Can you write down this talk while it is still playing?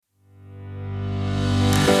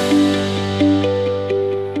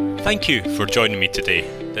Thank you for joining me today.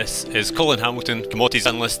 This is Colin Hamilton, Commodities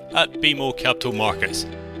Analyst at BMO Capital Markets,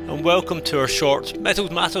 and welcome to our short Metals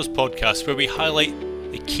Matters podcast where we highlight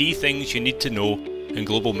the key things you need to know in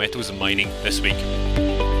global metals and mining this week.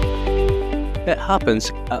 It happens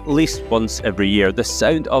at least once every year, the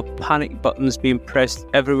sound of panic buttons being pressed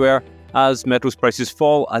everywhere as metals prices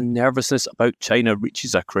fall and nervousness about China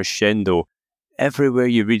reaches a crescendo. Everywhere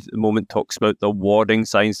you read at the moment talks about the warning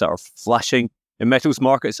signs that are flashing in metals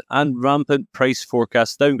markets and rampant price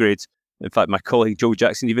forecast downgrades. In fact, my colleague Joe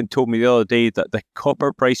Jackson even told me the other day that the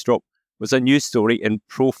copper price drop was a news story in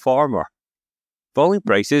Pro Farmer. Falling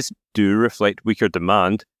prices do reflect weaker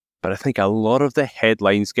demand, but I think a lot of the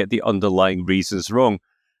headlines get the underlying reasons wrong.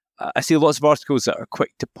 I see lots of articles that are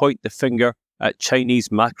quick to point the finger at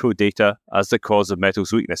Chinese macro data as the cause of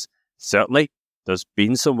metals weakness. Certainly, there's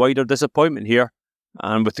been some wider disappointment here,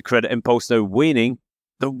 and with the credit impulse now waning,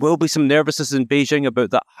 there will be some nervousness in Beijing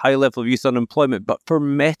about that high level of youth unemployment, but for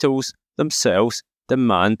metals themselves,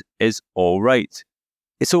 demand is all right.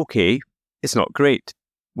 It's okay, it's not great.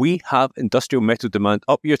 We have industrial metal demand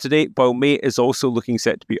up year to date, while May is also looking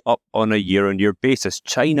set to be up on a year-on-year basis.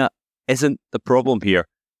 China isn't the problem here,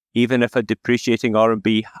 even if a depreciating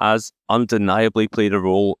RMB has undeniably played a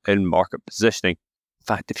role in market positioning. In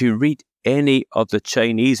fact, if you read any of the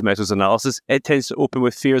Chinese metals analysis, it tends to open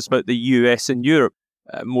with fears about the US and Europe,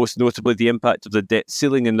 most notably the impact of the debt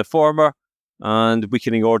ceiling in the former and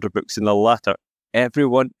weakening order books in the latter.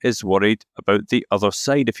 Everyone is worried about the other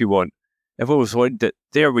side, if you want. Everyone was worried that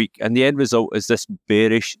they're weak, and the end result is this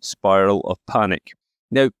bearish spiral of panic.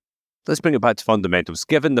 Now, let's bring it back to fundamentals.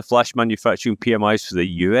 Given the flash manufacturing PMIs for the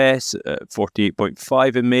US,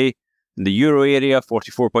 48.5 in May, and the Euro area,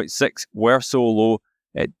 44.6, were so low,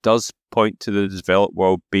 it does point to the developed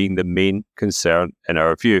world being the main concern in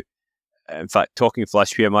our view. In fact, talking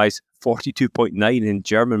flash PMIs, 42.9 in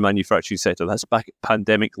German manufacturing sector, that's back at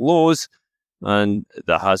pandemic lows, and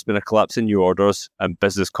there has been a collapse in new orders, and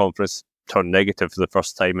business confidence turned negative for the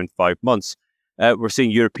first time in 5 months. We're seeing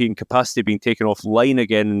European capacity being taken offline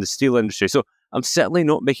again in the steel industry. So I'm certainly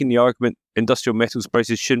not making the argument industrial metals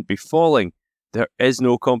prices shouldn't be falling. There is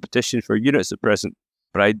no competition for units at present.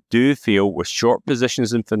 But I do feel with short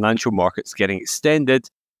positions in financial markets getting extended,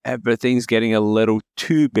 everything's getting a little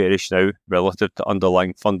too bearish now relative to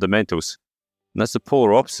underlying fundamentals. And that's the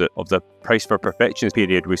polar opposite of the price for perfection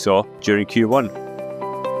period we saw during Q1.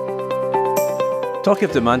 Talking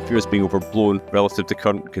of demand fears being overblown relative to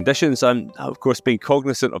current conditions, and of course being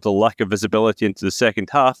cognizant of the lack of visibility into the second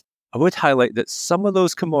half, I would highlight that some of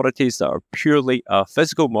those commodities that are purely a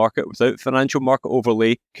physical market without financial market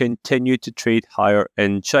overlay continue to trade higher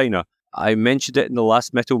in China. I mentioned it in the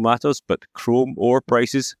last Metal Matters, but chrome ore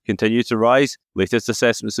prices continue to rise. Latest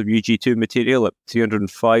assessments of UG2 material at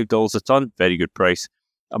 $305 a tonne, very good price.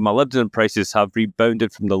 And molybdenum prices have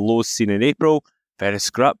rebounded from the lows seen in April. Ferrous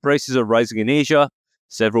scrap prices are rising in Asia.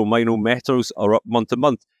 Several minor metals are up month to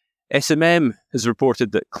month. SMM has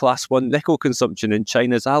reported that Class 1 nickel consumption in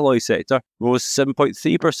China's alloy sector rose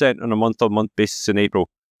 7.3% on a month-on-month basis in April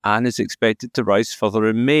and is expected to rise further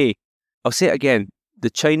in May. I'll say it again, the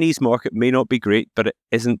Chinese market may not be great, but it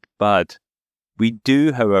isn't bad. We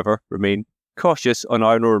do, however, remain cautious on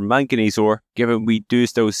iron ore and manganese ore, given we do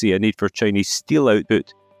still see a need for Chinese steel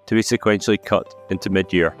output to be sequentially cut into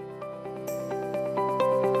mid-year.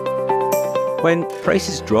 When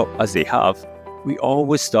prices drop, as they have, we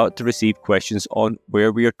always start to receive questions on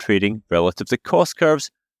where we are trading relative to cost curves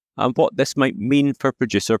and what this might mean for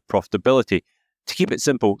producer profitability. To keep it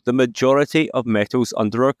simple, the majority of metals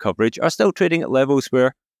under our coverage are still trading at levels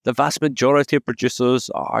where the vast majority of producers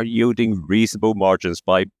are yielding reasonable margins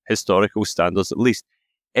by historical standards at least.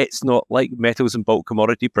 It's not like metals and bulk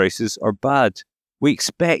commodity prices are bad. We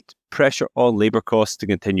expect pressure on labour costs to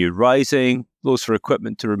continue rising, those for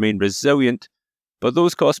equipment to remain resilient, but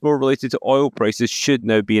those costs more related to oil prices should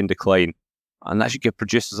now be in decline, and that should give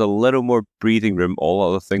producers a little more breathing room, all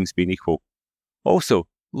other things being equal. Also,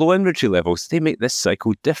 low inventory levels, they make this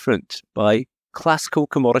cycle different. By classical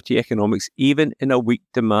commodity economics, even in a weak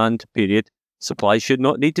demand period, supply should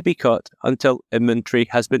not need to be cut until inventory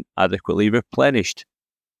has been adequately replenished.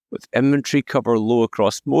 With inventory cover low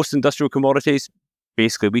across most industrial commodities,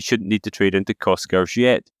 basically we shouldn't need to trade into cost curves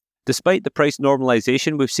yet. Despite the price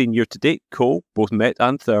normalisation we've seen year to date, coal, both met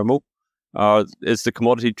and thermal, is the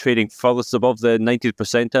commodity trading furthest above the 90th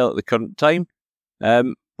percentile at the current time.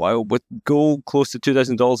 While with gold close to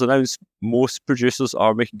 $2,000 an ounce, most producers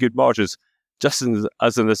are making good margins. Just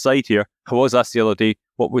as an aside here, I was asked the other day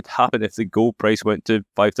what would happen if the gold price went to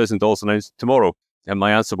 $5,000 an ounce tomorrow. And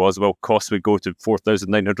my answer was, well, costs would go to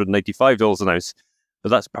 $4,995 an ounce. But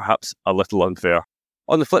that's perhaps a little unfair.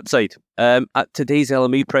 On the flip side, at today's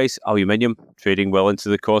LME price, aluminium trading well into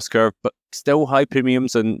the cost curve, but still high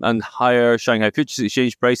premiums and higher Shanghai Futures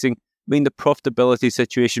Exchange pricing mean the profitability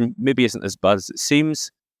situation maybe isn't as bad as it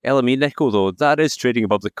seems. LME nickel, though, that is trading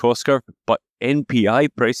above the cost curve, but NPI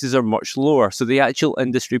prices are much lower, so the actual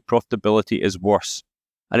industry profitability is worse.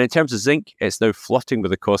 And in terms of zinc, it's now flirting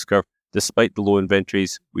with the cost curve despite the low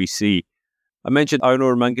inventories we see. I mentioned iron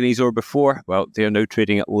ore and manganese ore before. Well, they are now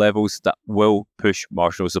trading at levels that will push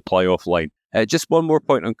marginal supply offline. Just one more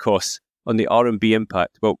point on costs, on the RMB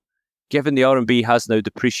impact. Well, given the RMB has now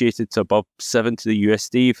depreciated to above 7 to the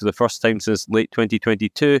USD for the first time since late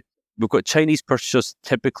 2022, we've got Chinese purchasers,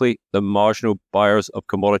 typically the marginal buyers of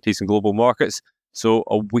commodities in global markets. So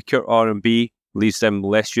a weaker RMB leaves them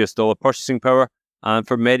less US dollar purchasing power. And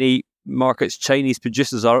for many markets, Chinese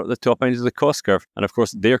producers are at the top end of the cost curve. And of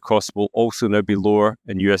course, their costs will also now be lower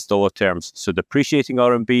in US dollar terms. So depreciating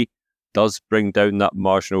RMB does bring down that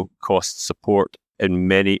marginal cost support in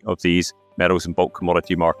many of these metals and bulk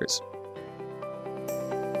commodity markets.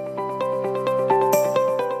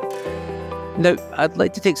 Now, I'd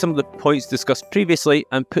like to take some of the points discussed previously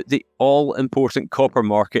and put the all-important copper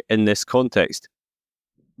market in this context.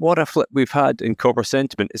 What a flip we've had in copper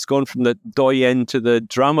sentiment. It's gone from the doyen to the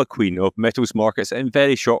drama queen of metals markets in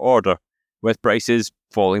very short order, with prices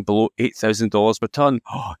falling below $8,000 per tonne.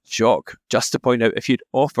 Oh, shock. Just to point out, if you'd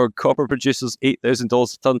offered copper producers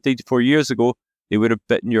 $8,000 a tonne 3 to 4 years ago, they would have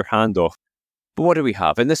bitten your hand off. But what do we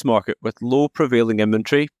have? In this market, with low prevailing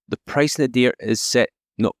inventory, the price nadir is set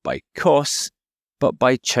not by costs, but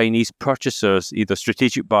by Chinese purchasers, either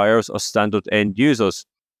strategic buyers or standard end users.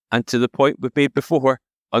 And to the point we've made before,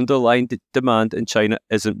 underlying demand in China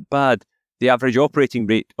isn't bad. The average operating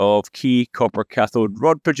rate of key copper cathode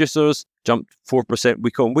rod producers jumped 4%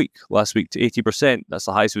 week on week last week to 80%. That's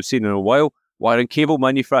the highest we've seen in a while. Wire and cable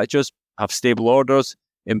manufacturers have stable orders,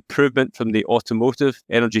 improvement from the automotive,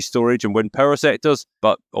 energy storage and wind power sectors,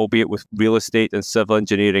 but albeit with real estate and civil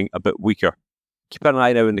engineering a bit weaker. Keep an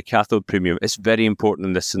eye now on the cathode premium. It's very important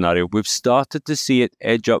in this scenario. We've started to see it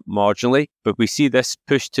edge up marginally, but we see this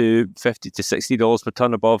push to $50 to $60 per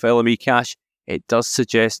tonne above LME cash. It does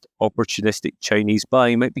suggest opportunistic Chinese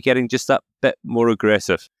buying might be getting just that bit more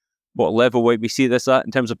aggressive. What level might we see this at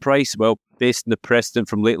in terms of price? Well, based on the precedent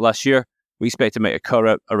from late last year, we expect to make occur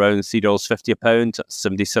at around $3.50 a pound,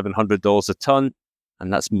 $7,700 a tonne,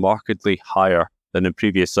 and that's markedly higher than in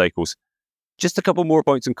previous cycles. Just a couple more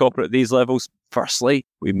points on copper at these levels. Firstly,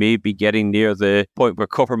 we may be getting near the point where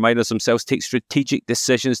copper miners themselves take strategic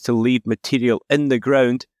decisions to leave material in the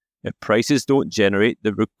ground if prices don't generate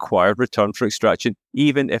the required return for extraction,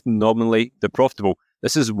 even if nominally they're profitable.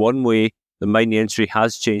 This is one way the mining industry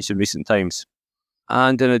has changed in recent times.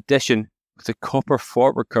 And in addition, with the copper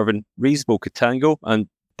forward curve in reasonable contango and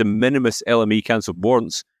de minimis LME cancelled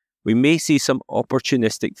warrants, we may see some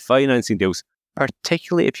opportunistic financing deals,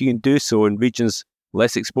 particularly if you can do so in regions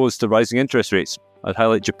less exposed to rising interest rates. I'd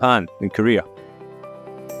highlight Japan and Korea.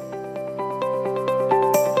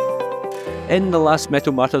 In the last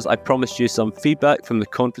Metal Matters, I promised you some feedback from the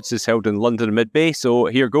conferences held in London and Mid-Bay, so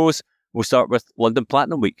here goes. We'll start with London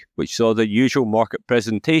Platinum Week, which saw the usual market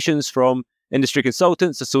presentations from industry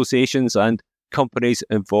consultants, associations and companies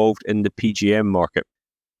involved in the PGM market.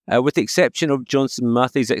 With the exception of Johnson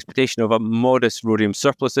Matthey's expectation of a modest rhodium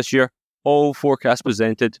surplus this year, all forecasts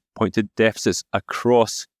presented pointed deficits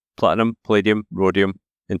across platinum, palladium, rhodium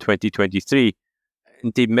in 2023.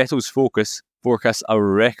 Indeed, Metals Focus forecasts a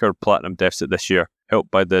record platinum deficit this year,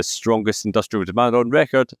 helped by the strongest industrial demand on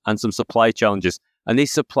record and some supply challenges. And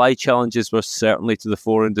these supply challenges were certainly to the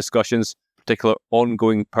fore in discussions. Particular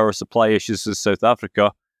ongoing power supply issues in South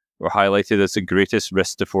Africa were highlighted as the greatest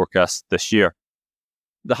risk to forecast this year.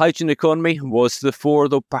 The hydrogen economy was to the fore,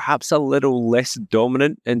 though perhaps a little less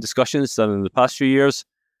dominant in discussions than in the past few years,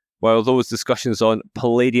 while those discussions on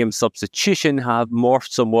palladium substitution have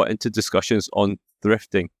morphed somewhat into discussions on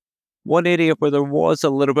thrifting. One area where there was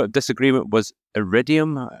a little bit of disagreement was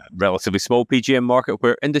iridium, a relatively small PGM market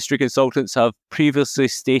where industry consultants have previously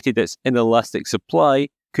stated its inelastic supply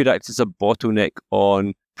could act as a bottleneck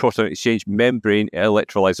on proton exchange membrane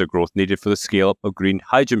electrolyzer growth needed for the scale-up of green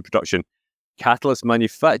hydrogen production. Catalyst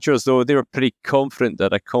manufacturers, though, they were pretty confident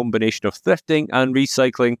that a combination of thrifting and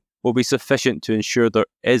recycling will be sufficient to ensure there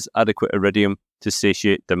is adequate iridium to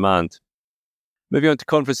satiate demand. Moving on to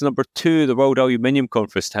conference number 2, the World Aluminium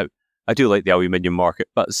Conference. Now, I do like the aluminium market,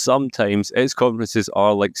 but sometimes its conferences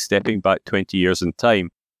are like stepping back 20 years in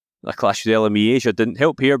time. A clash with LME Asia didn't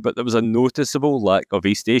help here, but there was a noticeable lack of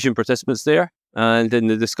East Asian participants there. And in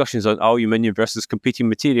the discussions on aluminium versus competing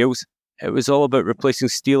materials, it was all about replacing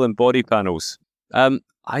steel and body panels.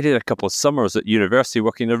 I did a couple of summers at university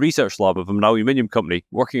working in a research lab of an aluminium company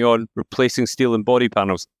working on replacing steel in body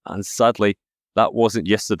panels, and sadly, that wasn't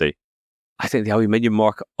yesterday. I think the aluminium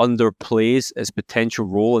market underplays its potential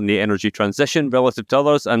role in the energy transition relative to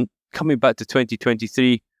others, and coming back to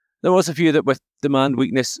 2023, there was a view that with demand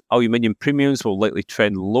weakness, aluminium premiums will likely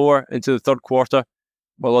trend lower into the third quarter,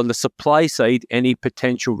 while on the supply side, any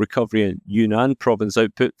potential recovery in Yunnan province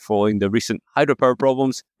output following the recent hydropower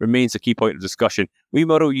problems remains a key point of discussion. We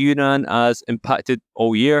model Yunnan as impacted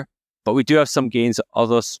all year, but we do have some gains at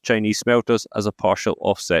other Chinese smelters as a partial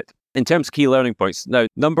offset. In terms of key learning points, now,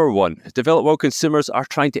 number 1, developed world consumers are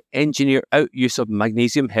trying to engineer out use of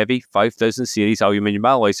magnesium-heavy 5000 series aluminium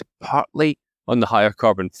alloys, partly on the higher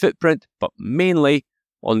carbon footprint, but mainly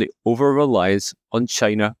on the over-reliance on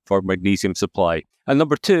China for magnesium supply. And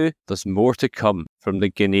number 2, there's more to come from the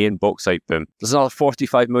Ghanaian bauxite boom. There's another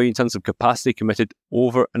 45 million tonnes of capacity committed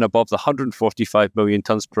over and above the 145 million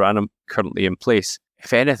tonnes per annum currently in place.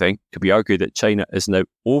 If anything, it could be argued that China is now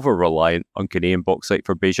over-reliant on Ghanaian bauxite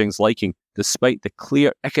for Beijing's liking, despite the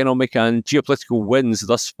clear economic and geopolitical wins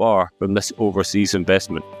thus far from this overseas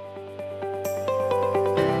investment.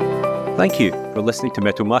 Thank you for listening to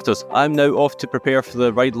Metal Matters. I'm now off to prepare for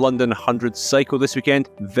the Ride London 100 cycle this weekend.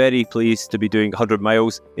 Very pleased to be doing 100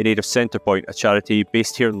 miles in aid of Centrepoint, a charity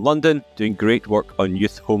based here in London, doing great work on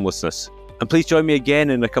youth homelessness. And please join me again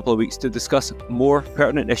in a couple of weeks to discuss more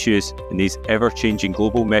pertinent issues in these ever-changing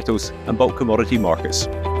global metals and bulk commodity markets.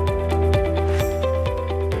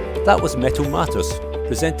 That was Metal Matters,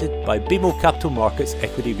 presented by BMO Capital Markets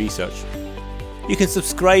Equity Research. You can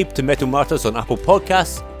subscribe to Metal Matters on Apple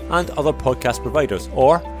Podcasts and other podcast providers,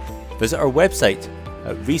 or visit our website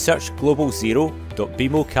at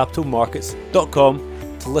researchglobalzero.bmocapitalmarkets.com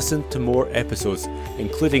to listen to more episodes,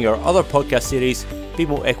 including our other podcast series,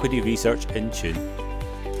 BMO Equity Research in Tune.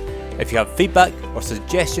 If you have feedback or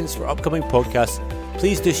suggestions for upcoming podcasts,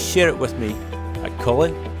 please do share it with me at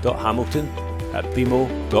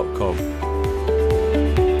colin.hamilton@bmo.com.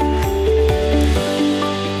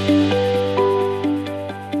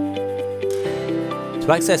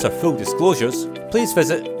 To access our full disclosures, please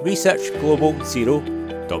visit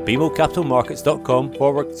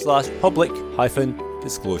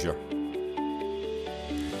researchglobalzero.bmocapitalmarkets.com/public-disclosure.